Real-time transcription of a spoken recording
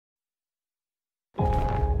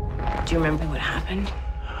Do you remember what happened?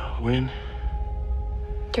 When?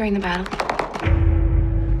 During the battle?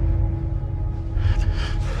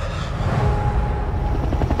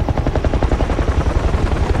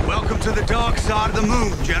 Welcome to the dark side of the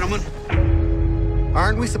moon, gentlemen.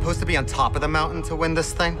 Aren't we supposed to be on top of the mountain to win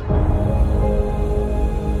this thing?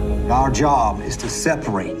 Our job is to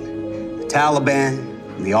separate the Taliban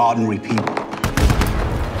from the ordinary people.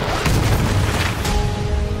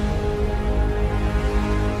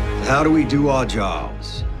 How do we do our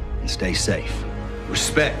jobs and stay safe?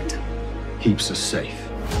 Respect keeps us safe.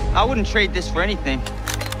 I wouldn't trade this for anything.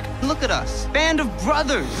 Look at us, band of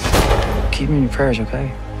brothers. Keep me in your prayers,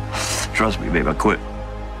 okay? Trust me, babe, I quit.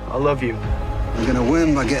 I love you. We're gonna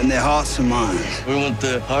win by getting their hearts and minds. We want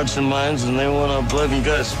their hearts and minds, and they want our blood and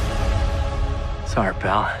guts. Sorry,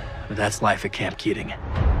 pal, but that's life at Camp Keating.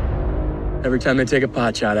 Every time they take a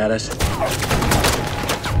pot shot at us,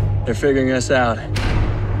 they're figuring us out.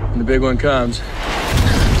 When the big one comes,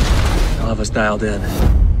 they'll have us dialed in.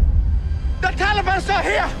 The Taliban's are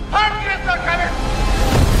here! Hundreds are coming!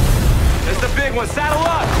 It's the big one. Saddle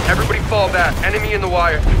up! Everybody fall back. Enemy in the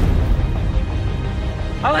wire.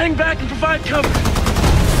 I'll hang back and provide cover.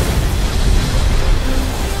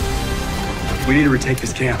 We need to retake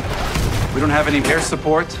this camp. We don't have any air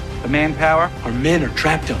support, the manpower. Our men are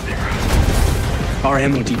trapped up there. Our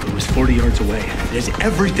ammo depot is 40 yards away. There's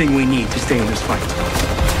everything we need to stay in this fight.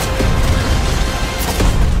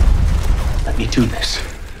 Let me do this,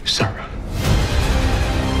 sir.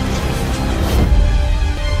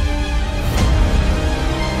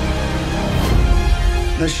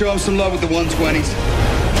 Let's show them some love with the 120s.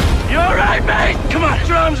 You all right, mate? Come on, put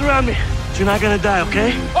your arms around me. You're not gonna die,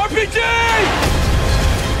 okay? RPG!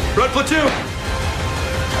 Red platoon!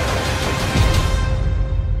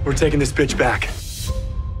 We're taking this bitch back.